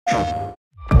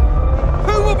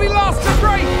Who will be last to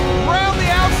break? Round the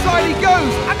outside he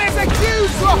goes, and there's a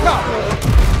huge lock-up!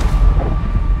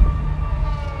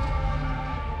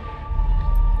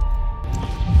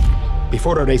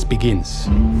 Before a race begins,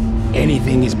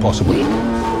 anything is possible.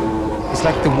 It's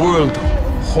like the world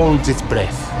holds its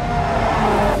breath.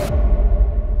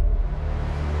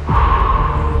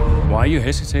 Why are you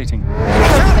hesitating?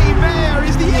 Charlie Mayer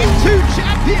is the M2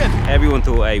 champion! Everyone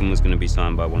thought Aiden was going to be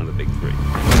signed by one of the big three.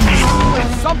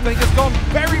 Something has gone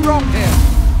very wrong here.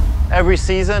 Every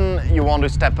season, you want to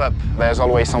step up. There's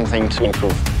always something to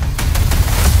improve.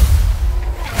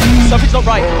 Something's not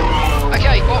right.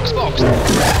 Okay, box. Are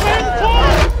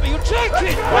you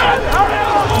checking?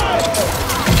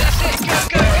 That's it,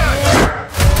 go.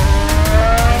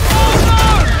 Oh no!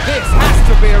 This has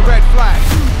to be a red flag.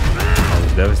 I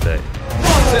was devastated.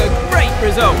 What a great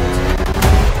result!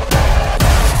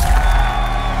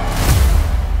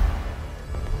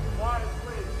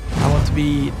 I want to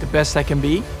be the best I can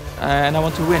be, and I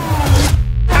want to win.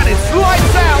 And it's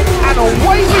lights out, and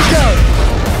away we go!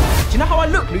 Do you know how I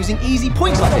look losing easy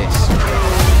points like this?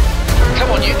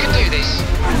 Come on, you can do this.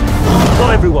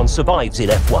 Not everyone survives in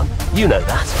F1. You know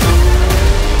that.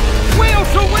 Wheel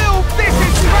to wheel, this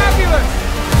is fabulous!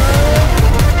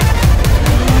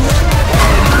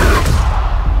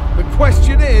 The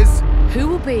question is, who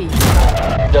will be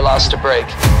The last to break.